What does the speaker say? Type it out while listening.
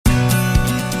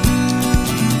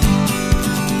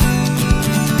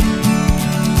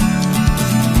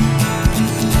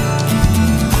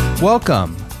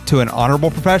Welcome to An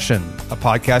Honorable Profession, a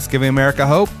podcast giving America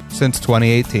hope since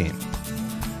 2018.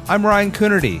 I'm Ryan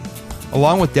Coonerty.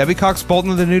 Along with Debbie Cox Bolton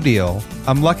of the New Deal,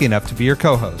 I'm lucky enough to be your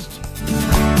co-host.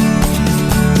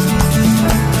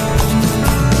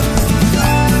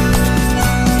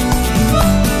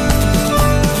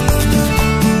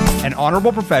 An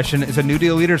Honorable Profession is a New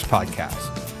Deal Leaders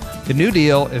podcast. The New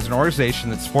Deal is an organization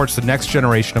that supports the next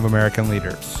generation of American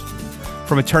leaders.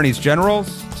 From attorneys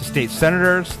generals to state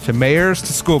senators to mayors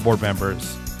to school board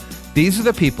members, these are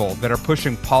the people that are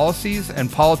pushing policies and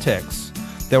politics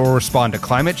that will respond to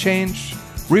climate change,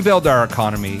 rebuild our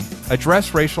economy,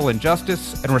 address racial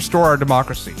injustice, and restore our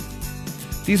democracy.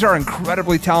 These are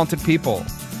incredibly talented people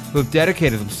who have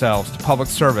dedicated themselves to public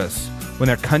service when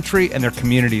their country and their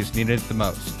communities needed it the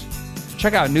most.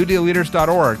 Check out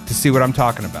newdealleaders.org to see what I'm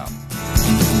talking about.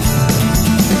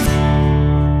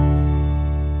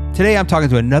 Today, I'm talking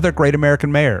to another great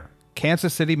American mayor,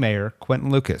 Kansas City Mayor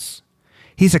Quinton Lucas.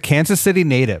 He's a Kansas City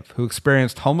native who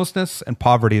experienced homelessness and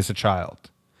poverty as a child.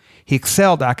 He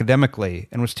excelled academically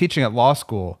and was teaching at law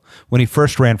school when he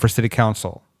first ran for city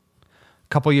council. A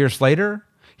couple years later,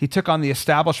 he took on the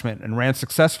establishment and ran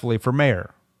successfully for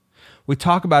mayor. We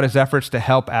talk about his efforts to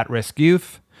help at-risk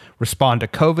youth, respond to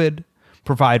COVID,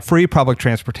 provide free public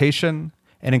transportation,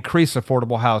 and increase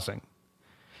affordable housing.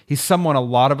 He's someone a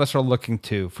lot of us are looking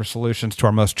to for solutions to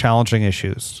our most challenging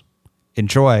issues.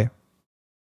 Enjoy.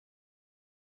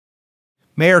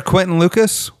 Mayor Quinton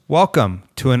Lucas, welcome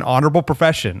to An Honorable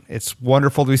Profession. It's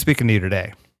wonderful to be speaking to you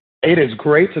today. It is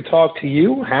great to talk to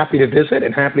you. Happy to visit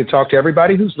and happy to talk to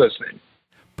everybody who's listening.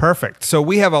 Perfect. So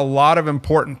we have a lot of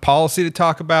important policy to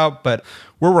talk about, but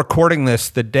we're recording this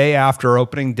the day after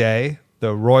opening day.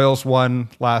 The Royals won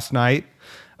last night.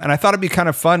 And I thought it'd be kind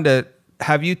of fun to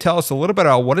have you tell us a little bit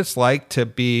about what it's like to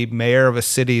be mayor of a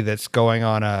city that's going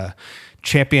on a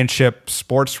championship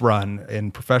sports run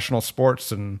in professional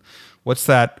sports, and what's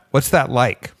that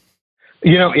like?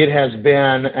 You know, it has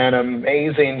been an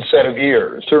amazing set of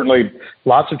years. Certainly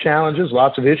lots of challenges,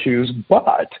 lots of issues,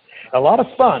 but a lot of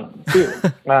fun too,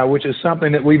 which is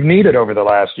something that we've needed over the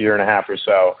last year and a half or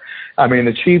so. I mean,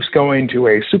 the Chiefs going to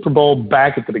a Super Bowl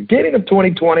back at the beginning of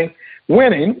 2020,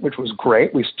 winning, which was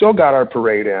great. We still got our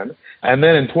parade in. And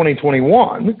then in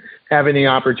 2021, having the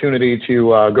opportunity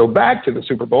to go back to the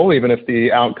Super Bowl, even if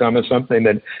the outcome is something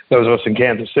that those of us in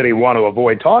Kansas City want to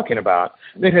avoid talking about,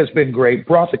 it has been great,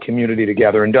 brought the community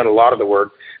together and done a lot of the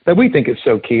work that we think is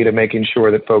so key to making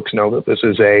sure that folks know that this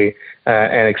is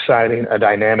an exciting, a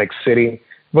dynamic city,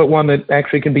 but one that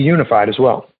actually can be unified as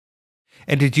well.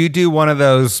 And did you do one of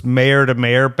those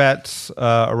mayor-to-mayor bets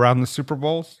around the Super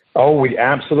Bowls? Oh, we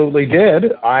absolutely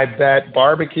did. I bet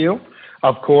barbecue.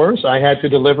 Of course, I had to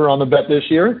deliver on the bet this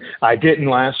year. I didn't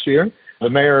last year. The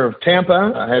mayor of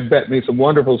Tampa had bet me some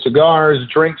wonderful cigars,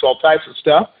 drinks, all types of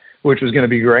stuff, which was going to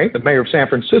be great. The mayor of San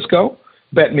Francisco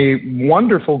bet me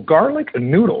wonderful garlic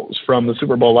noodles from the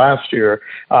Super Bowl last year.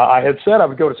 I had said I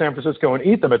would go to San Francisco and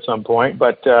eat them at some point,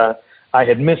 but I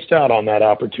had missed out on that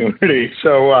opportunity.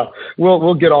 So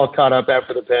we'll get all caught up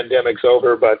after the pandemic's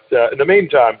over. But in the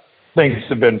meantime, things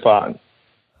have been fun.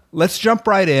 Let's jump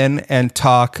right in and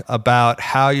talk about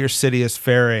how your city is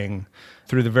faring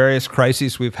through the various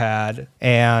crises we've had.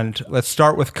 And let's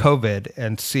start with COVID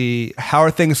and see, how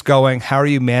are things going? How are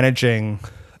you managing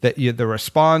the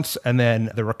response and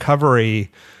then the recovery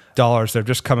dollars that are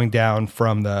just coming down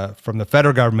from the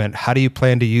federal government? How do you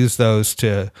plan to use those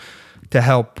to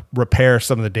help repair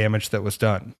some of the damage that was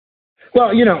done?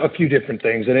 Well, you know, a few different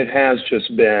things, and it has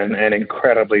just been an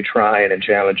incredibly trying and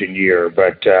challenging year,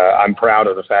 but I'm proud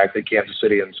of the fact that Kansas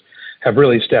Cityans have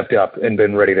really stepped up and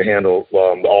been ready to handle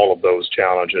all of those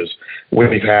challenges.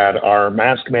 We've had our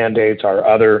mask mandates, our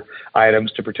other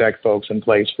items to protect folks in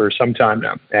place for some time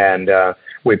now, and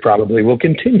we probably will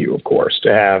continue, of course,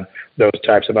 to have those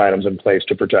types of items in place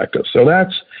to protect us. So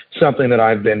that's something that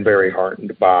I've been very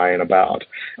heartened by and about.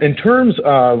 In terms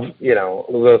of, you know,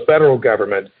 the federal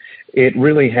government, it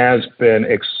really has been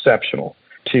exceptional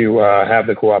to have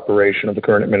the cooperation of the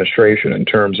current administration in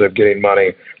terms of getting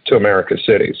money to America's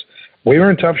cities. We were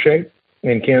in tough shape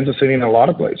in Kansas City in a lot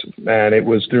of places, and it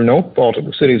was through no fault of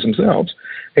the cities themselves.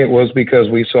 It was because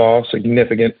we saw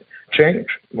significant change.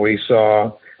 We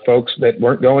saw folks that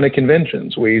weren't going to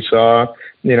conventions. We saw,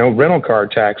 you know, rental car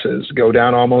taxes go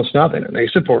down almost nothing, and they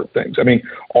support things. I mean,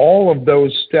 all of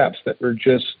those steps that were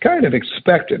just kind of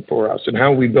expected for us and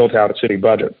how we built out a city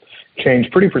budget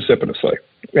changed pretty precipitously.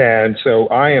 And so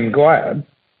I am glad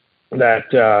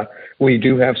that we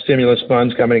do have stimulus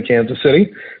funds coming in Kansas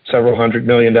City, several $100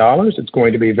 million. It's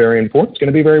going to be very important. It's going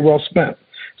to be very well spent.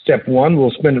 Step one,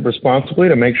 we'll spend it responsibly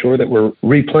to make sure that we're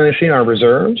replenishing our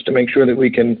reserves, to make sure that we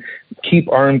can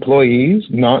keep our employees,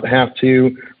 not have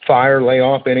to fire, lay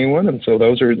off anyone. And so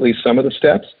those are at least some of the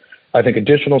steps. I think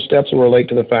additional steps will relate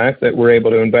to the fact that we're able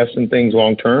to invest in things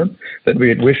long term that we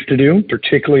had wished to do,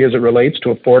 particularly as it relates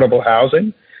to affordable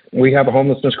housing. We have a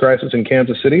homelessness crisis in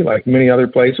Kansas City, like many other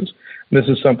places. This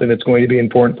is something that's going to be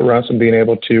important for us in being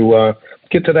able to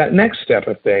get to that next step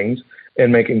of things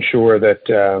and making sure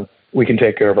that we can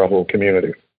take care of our whole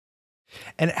community.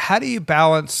 And how do you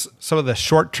balance some of the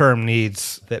short-term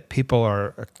needs that people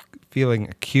are feeling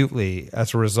acutely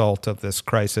as a result of this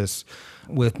crisis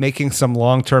with making some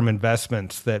long-term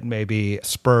investments that maybe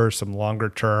spur some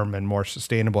longer-term and more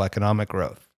sustainable economic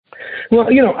growth? Well,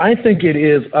 I think it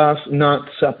is us not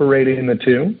separating the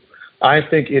two. I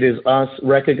think it is us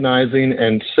recognizing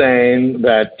and saying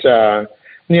that,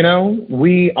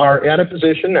 we are at a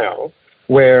position now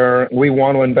where we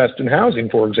want to invest in housing,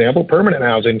 for example, permanent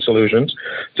housing solutions,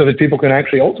 so that people can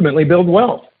actually ultimately build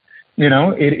wealth.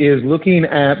 It is looking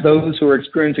at those who are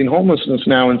experiencing homelessness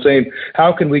now and saying,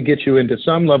 how can we get you into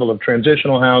some level of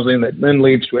transitional housing that then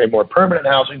leads to a more permanent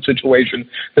housing situation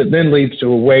that then leads to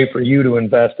a way for you to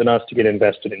invest in us to get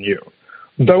invested in you.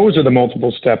 Those are the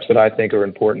multiple steps that I think are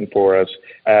important for us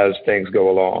as things go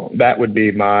along. That would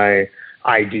be my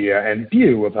idea and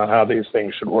view of how these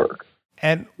things should work.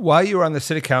 And while you were on the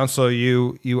city council,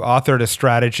 you authored a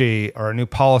strategy or a new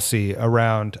policy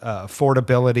around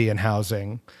affordability in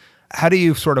housing. How do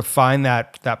you sort of find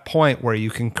that point where you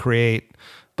can create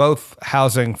both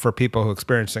housing for people who are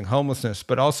experiencing homelessness,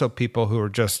 but also people who are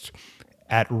just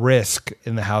at risk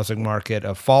in the housing market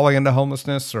of falling into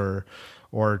homelessness or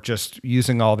just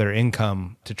using all their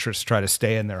income to try to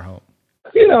stay in their home?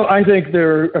 I think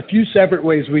there are a few separate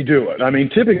ways we do it. I mean,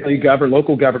 typically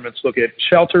local governments look at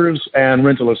shelters and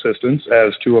rental assistance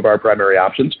as two of our primary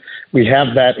options. We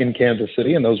have that in Kansas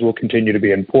City, and those will continue to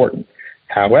be important.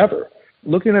 However,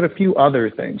 looking at a few other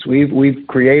things, we've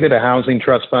created a housing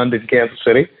trust fund in Kansas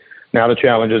City. Now the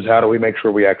challenge is, how do we make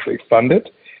sure we actually fund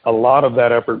it? A lot of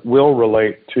that effort will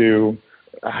relate to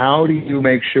how do you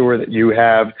make sure that you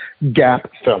have gap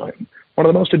filling. One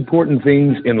of the most important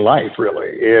things in life really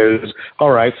is,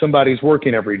 all right, somebody's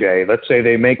working every day. Let's say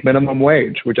they make minimum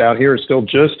wage, which out here is still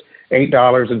just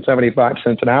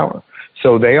 $8.75 an hour.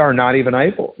 So they are not even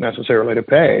able necessarily to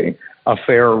pay a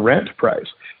fair rent price.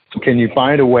 So can you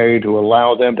find a way to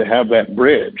allow them to have that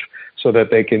bridge so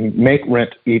that they can make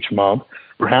rent each month,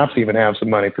 perhaps even have some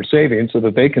money for savings so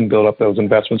that they can build up those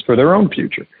investments for their own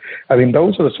future? I mean,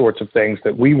 those are the sorts of things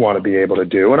that we want to be able to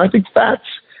do. And I think that's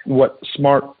what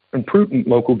smart and prudent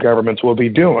local governments will be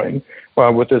doing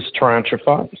with this tranche of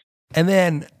funds. And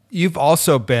then you've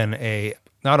also been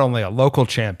not only a local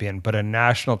champion, but a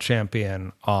national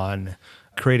champion on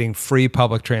creating free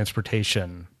public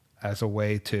transportation as a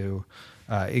way to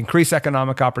increase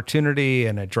economic opportunity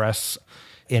and address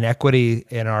inequity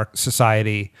in our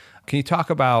society. Can you talk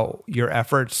about your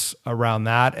efforts around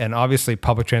that? And obviously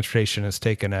public transportation has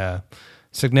taken a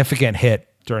significant hit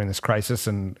during this crisis,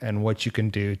 and what you can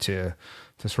do to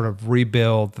sort of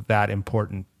rebuild that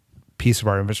important piece of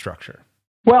our infrastructure.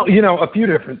 Well, a few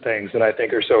different things that I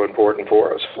think are so important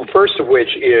for us. Well, first of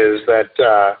which is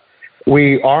that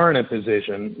we are in a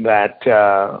position that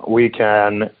we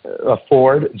can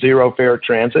afford zero fare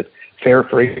transit,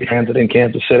 fare-free transit in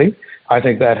Kansas City. I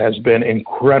think that has been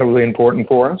incredibly important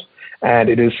for us. And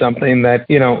it is something that,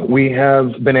 we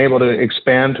have been able to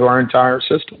expand to our entire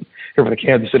system here for the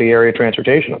Kansas City Area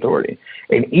Transportation Authority.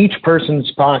 In each person's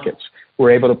pockets, we're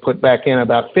able to put back in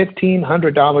about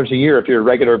 $1,500 a year if you're a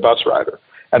regular bus rider.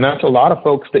 And that's a lot of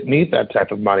folks that need that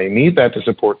type of money, need that to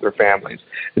support their families,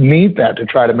 need that to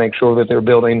try to make sure that they're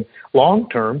building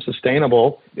long-term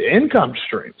sustainable income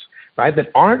streams, right, that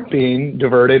aren't being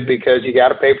diverted because you got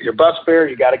to pay for your bus fare,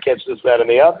 you got to catch this, that, and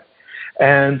the other.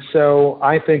 And so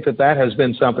I think that has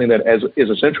been something that is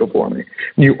essential for me.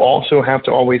 You also have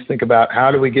to always think about,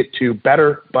 how do we get to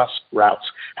better bus routes?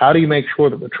 How do you make sure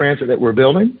that the transit that we're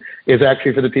building is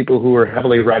actually for the people who are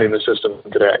heavily riding the system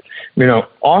today?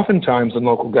 Oftentimes in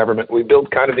local government, we build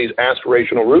kind of these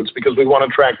aspirational routes because we want to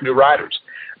attract new riders.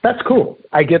 That's cool.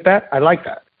 I get that. I like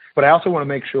that. But I also want to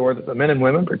make sure that the men and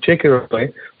women,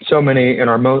 particularly so many in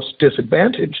our most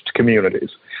disadvantaged communities,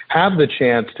 have the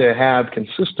chance to have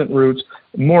consistent routes,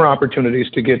 more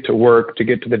opportunities to get to work, to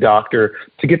get to the doctor,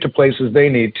 to get to places they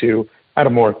need to at a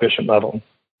more efficient level.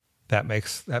 That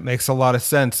makes a lot of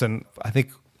sense. And I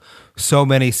think so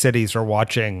many cities are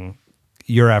watching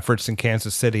your efforts in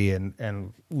Kansas City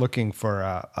and looking for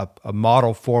a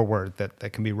model forward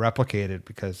that can be replicated,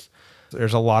 because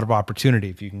there's a lot of opportunity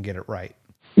if you can get it right.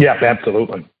 Yeah,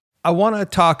 absolutely. I want to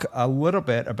talk a little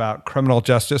bit about criminal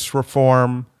justice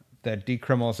reform, the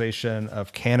decriminalization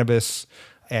of cannabis,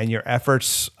 and your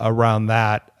efforts around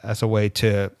that as a way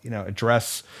to,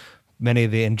 address many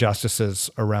of the injustices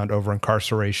around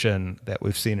over-incarceration that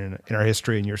we've seen in our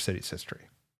history and your city's history.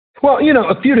 Well,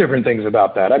 a few different things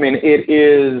about that. I mean, it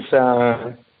is,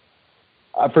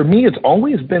 for me, it's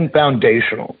always been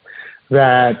foundational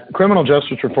that criminal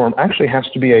justice reform actually has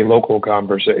to be a local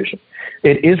conversation.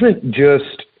 It isn't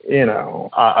just,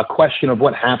 a question of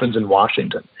what happens in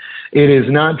Washington. It is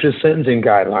not just sentencing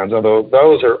guidelines, although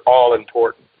those are all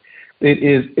important. It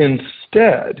is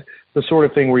instead the sort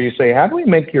of thing where you say, how do we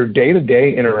make your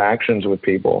day-to-day interactions with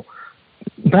people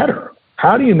better?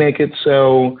 How do you make it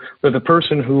so that the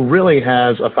person who really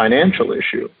has a financial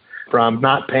issue from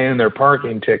not paying their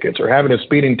parking tickets or having a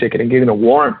speeding ticket and getting a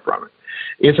warrant from it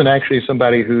isn't actually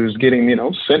somebody who's getting,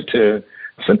 sent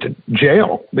to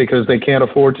jail because they can't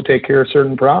afford to take care of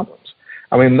certain problems?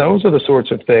 I mean, those are the sorts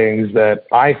of things that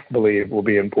I believe will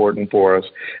be important for us.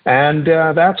 And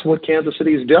that's what Kansas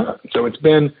City's done. So it's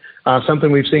been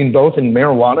something we've seen both in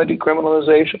marijuana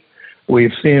decriminalization.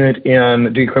 We've seen it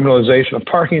in decriminalization of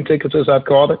parking tickets, as I've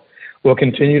called it. We'll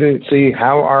continue to see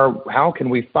how can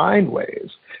we find ways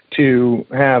to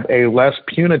have a less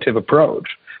punitive approach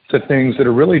to things that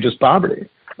are really just poverty.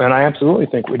 And I absolutely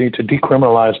think we need to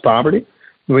decriminalize poverty.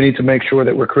 We need to make sure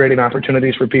that we're creating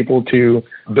opportunities for people to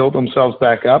build themselves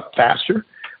back up faster.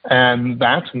 And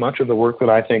that's much of the work that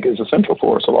I think is essential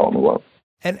for us along the way.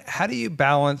 And how do you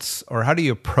balance or how do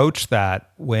you approach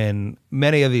that when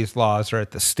many of these laws are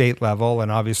at the state level,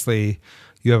 and obviously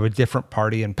you have a different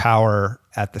party in power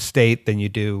at the state than you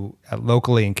do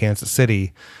locally in Kansas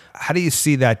City? How do you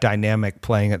see that dynamic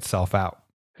playing itself out?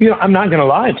 I'm not going to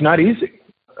lie, it's not easy.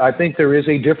 I think there is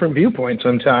a different viewpoint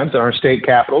sometimes in our state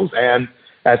capitals and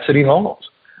at city halls.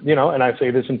 And I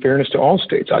say this in fairness to all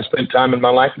states. I spent time in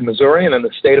my life in Missouri and in the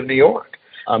state of New York.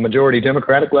 A majority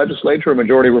Democratic legislature, a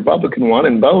majority Republican one,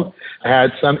 and both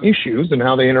had some issues in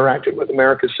how they interacted with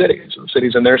America's cities and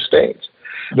cities in their states.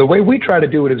 The way we try to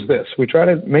do it is this. We try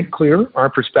to make clear our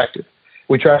perspective.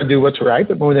 We try to do what's right,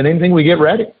 but more than anything, we get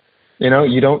ready.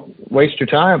 You don't waste your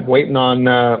time waiting on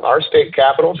our state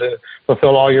capitol to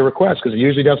fulfill all your requests, because it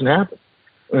usually doesn't happen.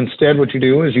 Instead, what you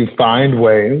do is you find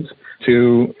ways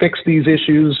to fix these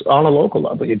issues on a local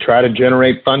level. You try to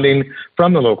generate funding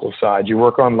from the local side. You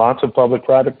work on lots of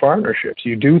public-private partnerships.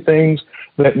 You do things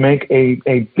that make a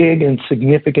big and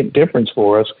significant difference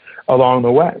for us along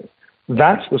the way.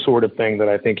 That's the sort of thing that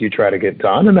I think you try to get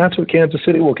done, and that's what Kansas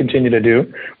City will continue to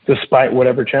do, despite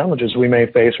whatever challenges we may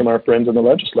face from our friends in the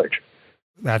legislature.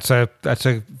 That's a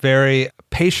very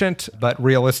patient but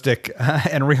realistic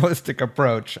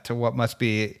approach to what must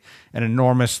be an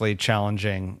enormously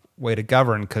challenging way to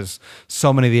govern, because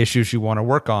so many of the issues you want to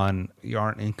work on, you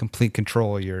aren't in complete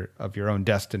control of your own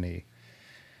destiny.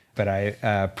 But I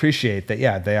appreciate that.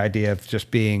 Yeah, the idea of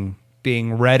just being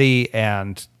ready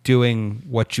and doing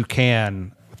what you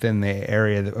can within the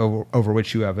area over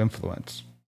which you have influence.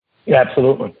 Yeah,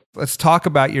 absolutely. Let's talk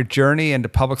about your journey into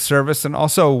public service, and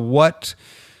also what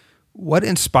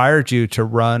inspired you to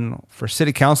run for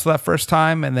city council that first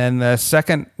time, and then the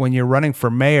second, when you're running for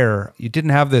mayor, you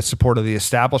didn't have the support of the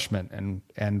establishment,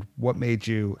 and what made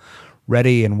you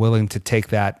ready and willing to take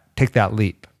that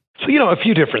leap? So, a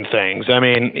few different things. I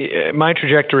mean, my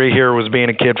trajectory here was being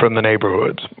a kid from the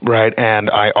neighborhoods, right? And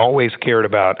I always cared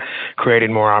about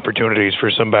creating more opportunities for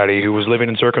somebody who was living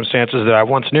in circumstances that I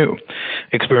once knew,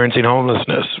 experiencing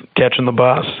homelessness, catching the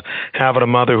bus, having a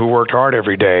mother who worked hard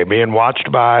every day, being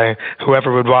watched by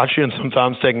whoever would watch you, and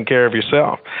sometimes taking care of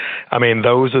yourself. I mean,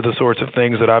 those are the sorts of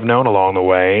things that I've known along the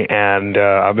way, and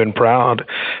I've been proud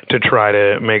to try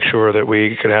to make sure that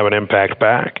we could have an impact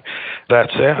back. That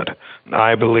said,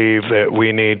 I believe that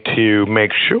we need to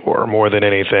make sure, more than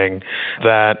anything,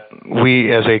 that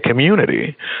we as a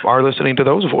community are listening to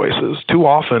those voices. Too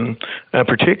often,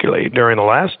 particularly during the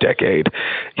last decade,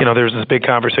 there's this big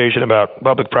conversation about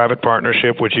public-private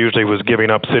partnership, which usually was giving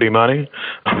up city money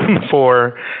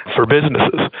for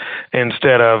businesses,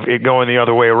 instead of it going the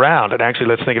other way around. And actually,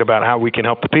 let's think about how we can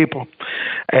help the people.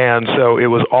 And so it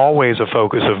was always a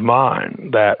focus of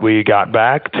mine that we got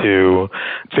back to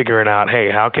figuring out,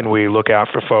 hey, how can we look out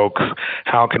for folks?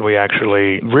 How can we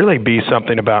actually really be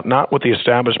something about not what the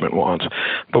establishment wants,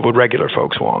 but what regular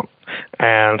folks want?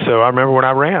 And so I remember when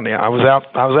I ran, I was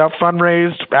out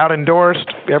fundraised, out endorsed,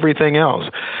 everything else.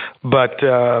 But,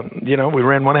 we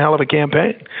ran one hell of a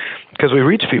campaign because we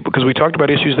reached people, because we talked about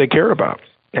issues they care about.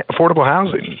 Affordable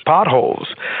housing, potholes,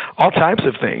 all types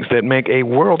of things that make a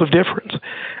world of difference.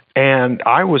 And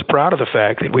I was proud of the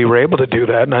fact that we were able to do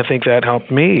that, and I think that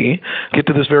helped me get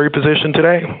to this very position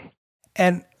today.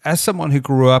 And as someone who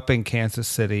grew up in Kansas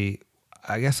City,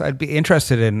 I guess I'd be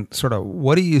interested in sort of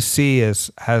what do you see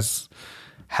as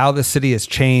how the city has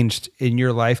changed in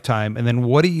your lifetime? And then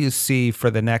what do you see for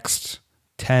the next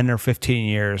 10 or 15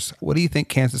 years? What do you think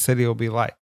Kansas City will be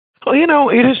like? Well,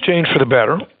 it has changed for the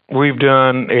better. We've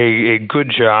done a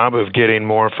good job of getting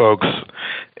more folks,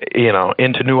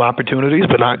 into new opportunities,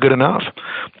 but not good enough.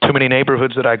 Too many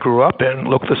neighborhoods that I grew up in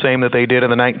look the same that they did in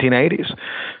the 1980s.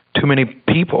 Too many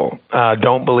people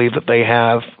don't believe that they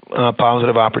have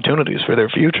positive opportunities for their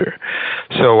future.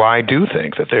 So I do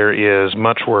think that there is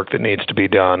much work that needs to be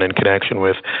done in connection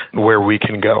with where we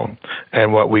can go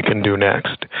and what we can do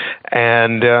next.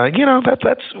 And,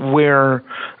 that's where,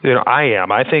 I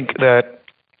am. I think that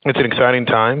it's an exciting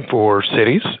time for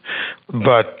cities,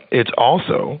 but it's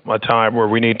also a time where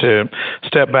we need to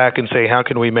step back and say, how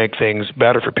can we make things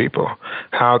better for people?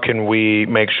 How can we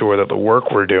make sure that the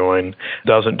work we're doing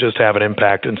doesn't just have an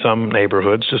impact in some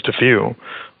neighborhoods, just a few,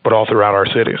 but all throughout our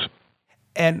cities?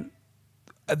 And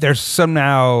there's some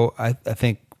now, I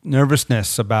think,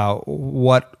 nervousness about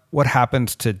what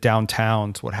happens to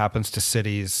downtowns, what happens to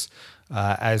cities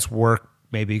as work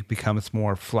maybe becomes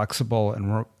more flexible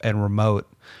and remote.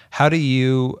 How do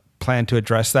you plan to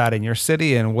address that in your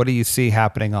city, and what do you see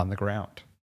happening on the ground?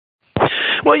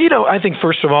 Well, I think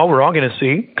first of all, we're all going to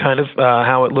see kind of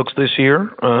how it looks this year.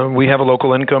 We have a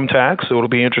local income tax, so it'll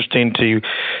be interesting to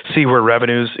see where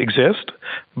revenues exist.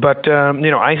 But,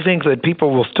 I think that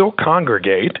people will still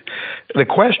congregate. The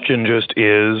question just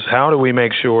is, how do we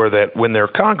make sure that when they're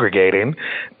congregating,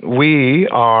 we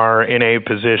are in a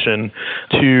position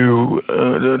to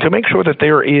make sure that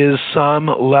there is some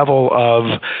level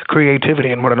of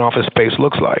creativity in what an office space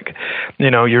looks like.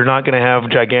 You're not going to have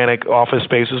gigantic office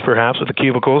spaces, perhaps, with the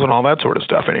cubicles and all that sort of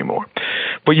stuff anymore.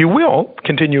 But you will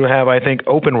continue to have, I think,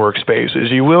 open workspaces.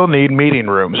 You will need meeting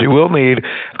rooms. You will need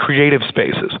creative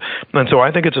spaces. And so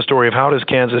I think it's a story of how does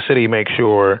Kansas City make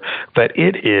sure that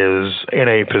it is in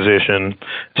a position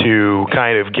to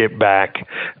kind of get back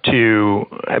to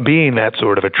being that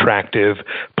sort of attractive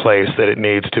place that it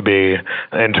needs to be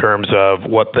in terms of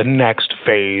what the next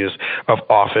phase of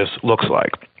office looks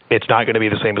like. It's not going to be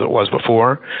the same as it was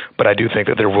before, but I do think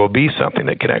that there will be something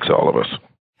that connects all of us.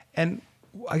 And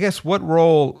I guess what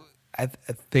role, I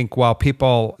think while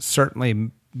people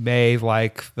certainly may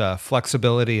like the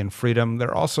flexibility and freedom,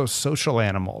 they're also social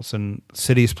animals, and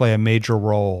cities play a major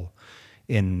role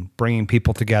in bringing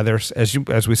people together.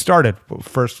 As we started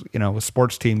first, with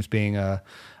sports teams being a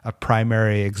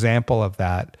primary example of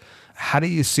that. How do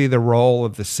you see the role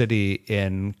of the city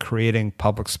in creating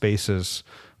public spaces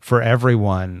for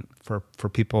everyone, for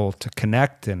people to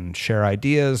connect and share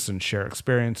ideas and share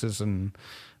experiences and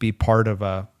be part of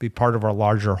a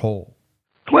larger whole?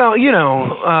 Well,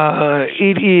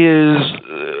 it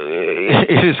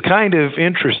is kind of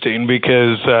interesting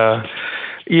because,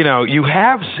 you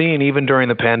have seen even during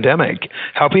the pandemic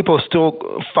how people still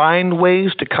find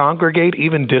ways to congregate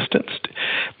even distanced.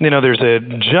 There's a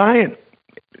giant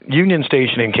Union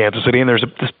Station in Kansas City, and there's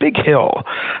this big hill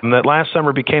that last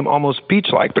summer became almost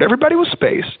beach-like, but everybody was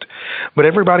spaced, but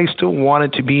everybody still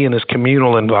wanted to be in this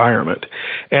communal environment.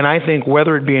 And I think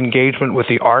whether it be engagement with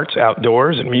the arts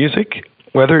outdoors and music,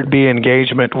 whether it be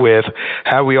engagement with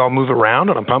how we all move around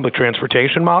on a public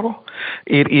transportation model,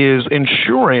 it is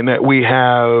ensuring that we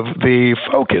have the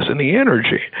focus and the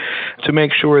energy to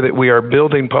make sure that we are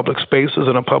building public spaces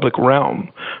in a public realm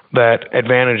that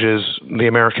advantages the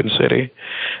American city.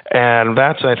 And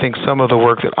that's, I think, some of the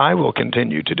work that I will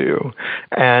continue to do.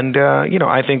 And,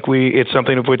 I think it's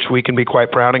something of which we can be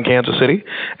quite proud in Kansas City.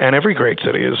 And every great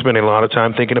city is spending a lot of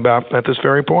time thinking about at this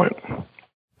very point.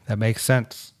 That makes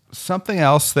sense. Something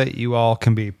else that you all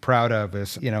can be proud of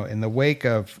is, in the wake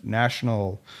of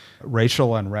national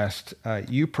racial unrest,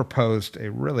 you proposed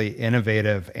a really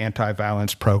innovative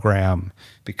anti-violence program,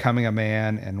 Becoming a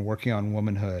Man and Working on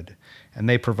Womanhood. And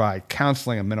they provide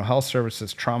counseling and mental health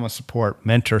services, trauma support,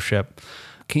 mentorship.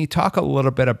 Can you talk a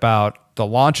little bit about the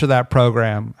launch of that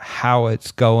program, how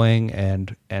it's going,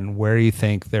 and where you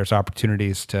think there's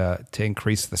opportunities to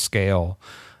increase the scale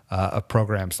of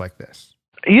programs like this?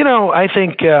 I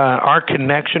think our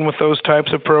connection with those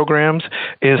types of programs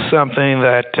is something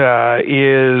that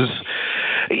is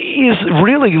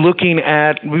really looking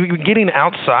at getting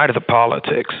outside of the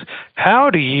politics.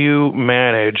 How do you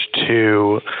manage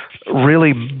to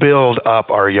really build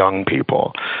up our young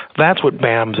people? That's what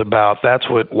BAM's about. That's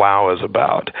what WOW is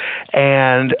about.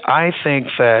 And I think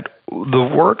that the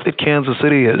work that Kansas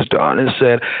City has done is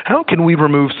said, how can we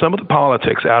remove some of the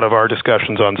politics out of our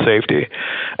discussions on safety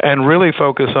and really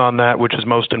focus on that which is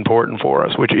most important for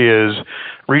us, which is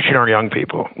reaching our young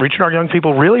people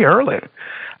really early.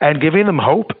 and giving them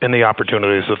hope in the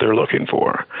opportunities that they're looking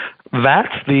for.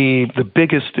 That's the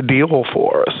biggest deal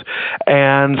for us.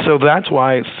 And so that's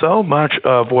why so much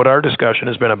of what our discussion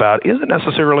has been about isn't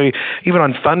necessarily even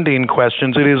on funding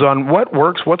questions. It is on what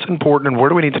works, what's important, and where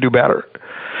do we need to do better.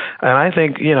 And I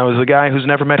think, as a guy who's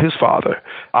never met his father,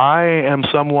 I am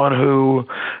someone who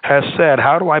has said,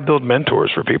 how do I build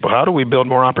mentors for people? How do we build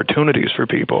more opportunities for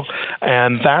people?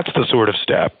 And that's the sort of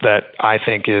step that I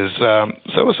think is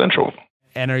so essential.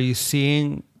 And are you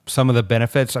seeing some of the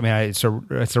benefits? I mean, it's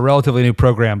a relatively new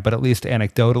program, but at least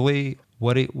anecdotally,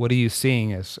 what are you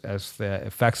seeing as the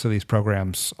effects of these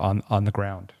programs on the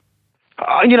ground?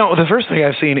 The first thing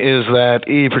I've seen is that,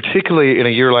 particularly in a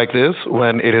year like this,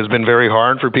 when it has been very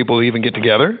hard for people to even get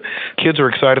together, kids are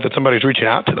excited that somebody's reaching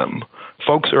out to them.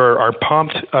 Folks are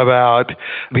pumped about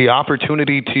the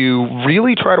opportunity to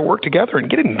really try to work together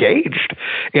and get engaged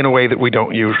in a way that we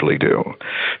don't usually do.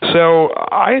 So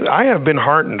I have been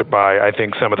heartened by, I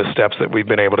think, some of the steps that we've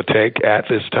been able to take at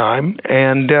this time.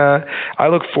 And I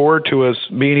look forward to us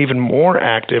being even more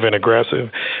active and aggressive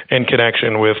in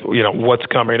connection with, what's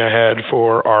coming ahead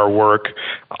for our work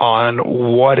on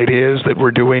what it is that we're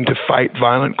doing to fight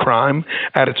violent crime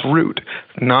at its root,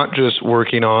 not just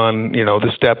working on,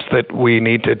 the steps that we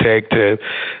need to take to,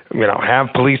 have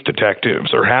police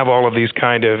detectives or have all of these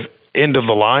kind of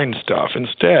end-of-the-line stuff.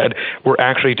 Instead, we're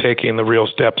actually taking the real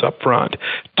steps up front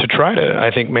to try to, I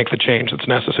think, make the change that's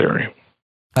necessary.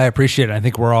 I appreciate it. I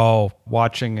think we're all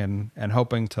watching and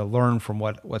hoping to learn from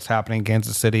what's happening in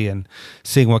Kansas City and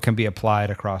seeing what can be applied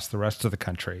across the rest of the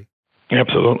country.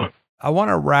 Absolutely. I want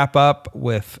to wrap up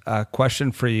with a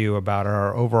question for you about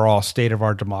our overall state of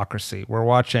our democracy. We're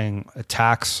watching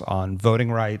attacks on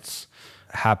voting rights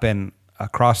happen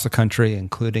across the country,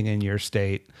 including in your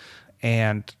state.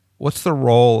 And what's the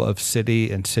role of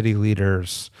city and city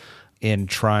leaders in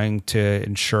trying to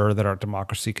ensure that our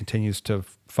democracy continues to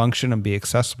function and be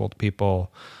accessible to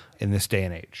people in this day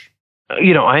and age?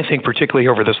 I think particularly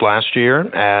over this last year,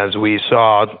 as we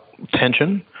saw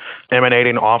tension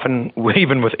emanating often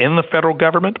even within the federal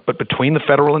government, but between the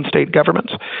federal and state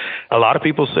governments, a lot of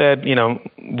people said,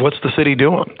 what's the city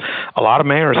doing? A lot of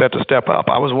mayors had to step up.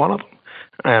 I was one of them.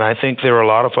 And I think there are a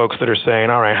lot of folks that are saying,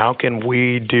 all right, how can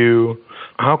we do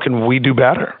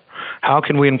better? How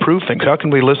can we improve things? How can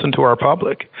we listen to our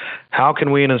public? How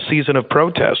can we, in a season of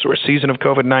protest or a season of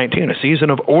COVID-19, a season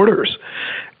of orders,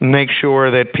 make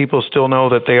sure that people still know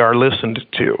that they are listened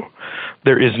to?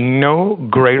 There is no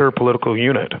greater political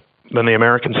unit than the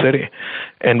American city,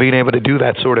 and being able to do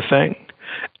that sort of thing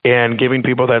and giving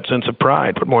people that sense of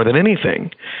pride, but more than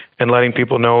anything, and letting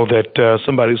people know that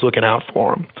somebody's looking out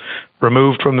for them.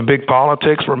 Removed from the big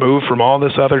politics, removed from all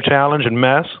this other challenge and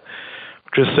mess,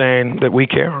 just saying that we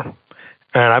care.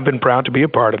 And I've been proud to be a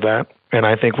part of that, and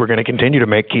I think we're going to continue to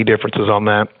make key differences on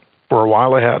that for a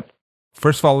while ahead.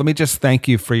 First of all, let me just thank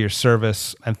you for your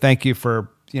service, and thank you for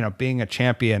being a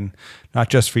champion, not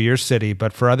just for your city,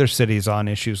 but for other cities on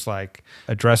issues like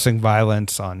addressing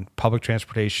violence, on public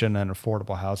transportation and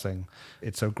affordable housing.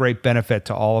 It's a great benefit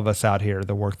to all of us out here,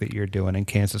 the work that you're doing in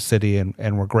Kansas City,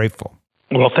 and we're grateful.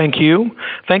 Well, thank you.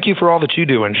 Thank you for all that you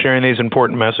do and sharing these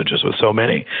important messages with so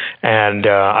many. And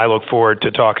I look forward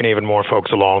to talking to even more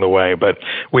folks along the way, but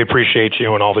we appreciate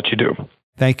you and all that you do.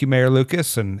 Thank you, Mayor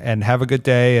Lucas, and have a good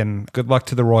day, and good luck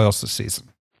to the Royals this season.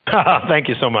 Thank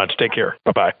you so much. Take care.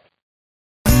 Bye-bye.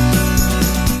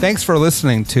 Thanks for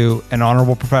listening to An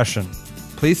Honorable Profession.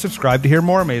 Please subscribe to hear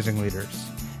more amazing leaders,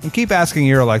 and keep asking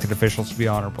your elected officials to be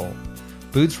honorable.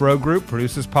 Boots Road Group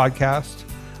produces podcast.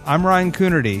 I'm Ryan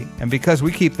Coonerty, and because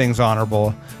we keep things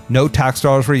honorable, no tax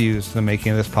dollars were used in the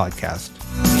making of this podcast.